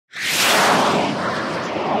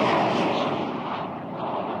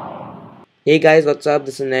Hey guys, what's up?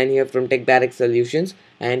 This is Nan here from Barrack Solutions,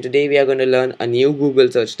 and today we are going to learn a new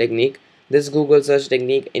Google search technique. This Google search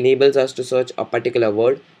technique enables us to search a particular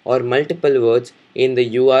word or multiple words in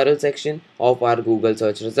the URL section of our Google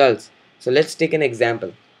search results. So let's take an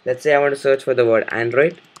example. Let's say I want to search for the word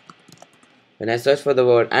Android. When I search for the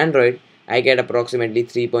word Android, I get approximately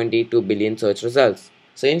 3.82 billion search results.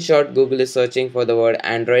 So in short, Google is searching for the word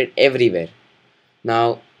Android everywhere.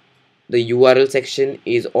 Now, the URL section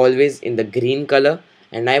is always in the green color,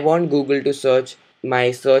 and I want Google to search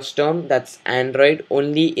my search term, that's Android,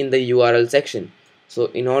 only in the URL section. So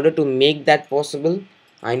in order to make that possible,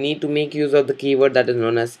 I need to make use of the keyword that is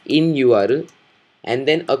known as in URL, and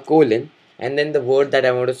then a colon, and then the word that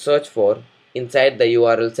I want to search for inside the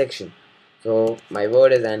URL section. So my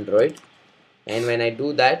word is Android, and when I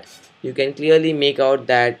do that, you can clearly make out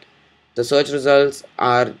that the search results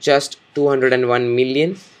are just 201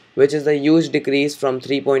 million, which is a huge decrease from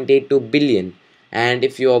 3.82 billion. And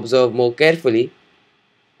if you observe more carefully,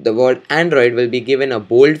 the word Android will be given a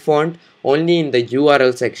bold font only in the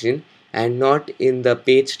URL section and not in the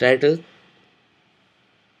page title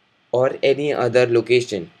or any other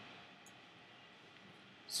location.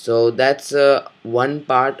 So that's one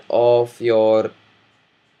part of your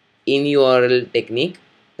in URL technique,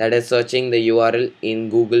 that is searching the URL in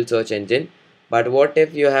Google search engine. But what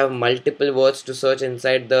if you have multiple words to search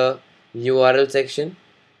inside the URL section?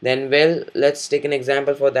 Then well, let's take an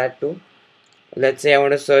example for that too. Let's say I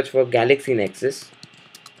want to search for Galaxy Nexus.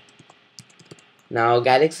 Now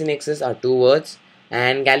Galaxy Nexus are two words,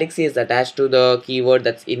 and Galaxy is attached to the keyword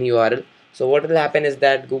that's in URL. So what will happen is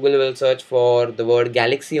that Google will search for the word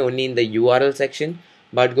Galaxy only in the URL section,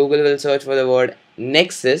 but Google will search for the word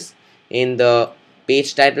Nexus in the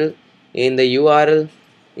page title, in the URL,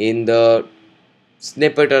 in the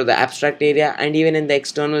snippet or the abstract area, and even in the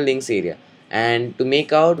external links area. And to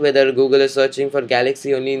make out whether Google is searching for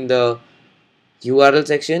Galaxy only in the URL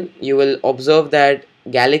section, you will observe that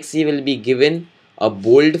Galaxy will be given a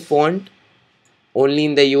bold font only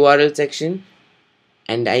in the URL section,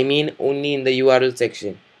 and I mean only in the URL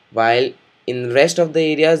section, while in rest of the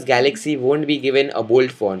areas Galaxy won't be given a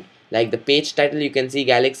bold font. Like the page title, you can see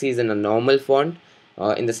Galaxy is in a normal font.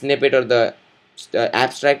 In the snippet or the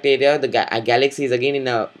abstract area, the Galaxy is again in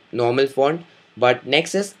a normal font, but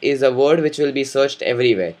Nexus is a word which will be searched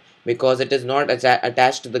everywhere because it is not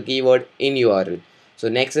attached to the keyword in URL. So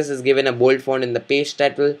Nexus is given a bold font in the page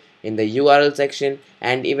title, in the URL section,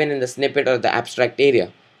 and even in the snippet or the abstract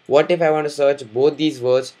area. What if I want to search both these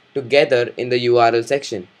words together in the URL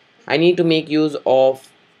section? I need to make use of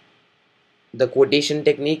the quotation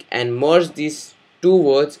technique and merge these two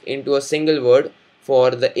words into a single word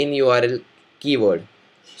for the in URL keyword.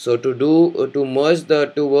 So to merge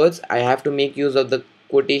the two words, I have to make use of the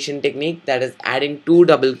quotation technique, that is adding two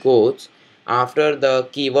double quotes after the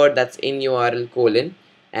keyword that's in URL colon,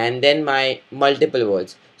 and then my multiple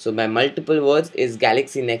words. So my multiple words is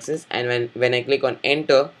Galaxy Nexus, and when I click on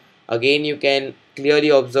enter, again you can clearly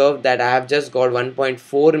observe that I have just got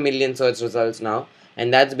 1.4 million search results now,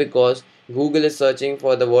 and that's because Google is searching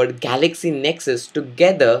for the word Galaxy Nexus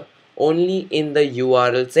together only in the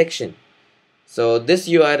URL section. So this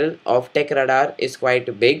URL of Tech Radar is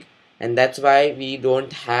quite big, and that's why we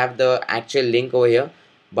don't have the actual link over here.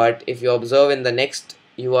 But if you observe in the next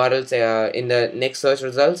URLs, in the next search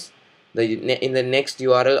results, in the next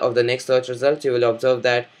URL of the next search results, you will observe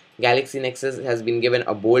that Galaxy Nexus has been given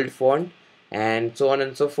a bold font, and so on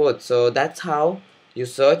and so forth. So that's how you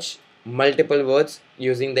search multiple words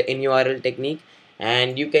using the in URL technique,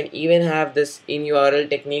 and you can even have this in URL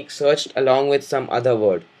technique searched along with some other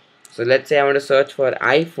word. So let's say I want to search for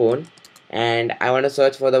iPhone, and I want to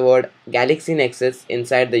search for the word Galaxy Nexus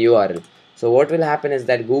inside the URL. So what will happen is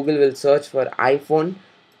that Google will search for iPhone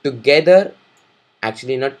together,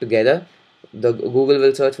 actually not together, the Google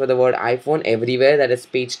will search for the word iPhone everywhere, that is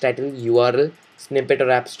page title, URL, snippet or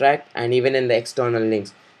abstract, and even in the external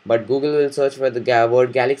links. But Google will search for the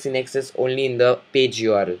word Galaxy Nexus only in the page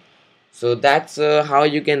URL. So that's how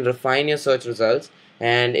you can refine your search results.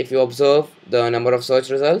 And if you observe, the number of search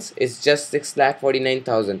results is just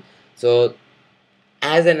 6,49,000. So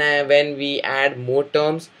as and when we add more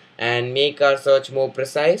terms and make our search more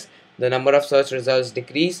precise, the number of search results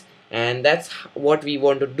decrease, and that's what we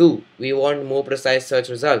want to do. We want more precise search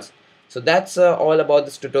results. So that's all about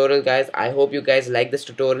this tutorial, guys. I hope you guys like this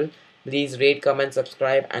tutorial. Please rate, comment,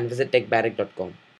 subscribe, and visit techbarrack.com.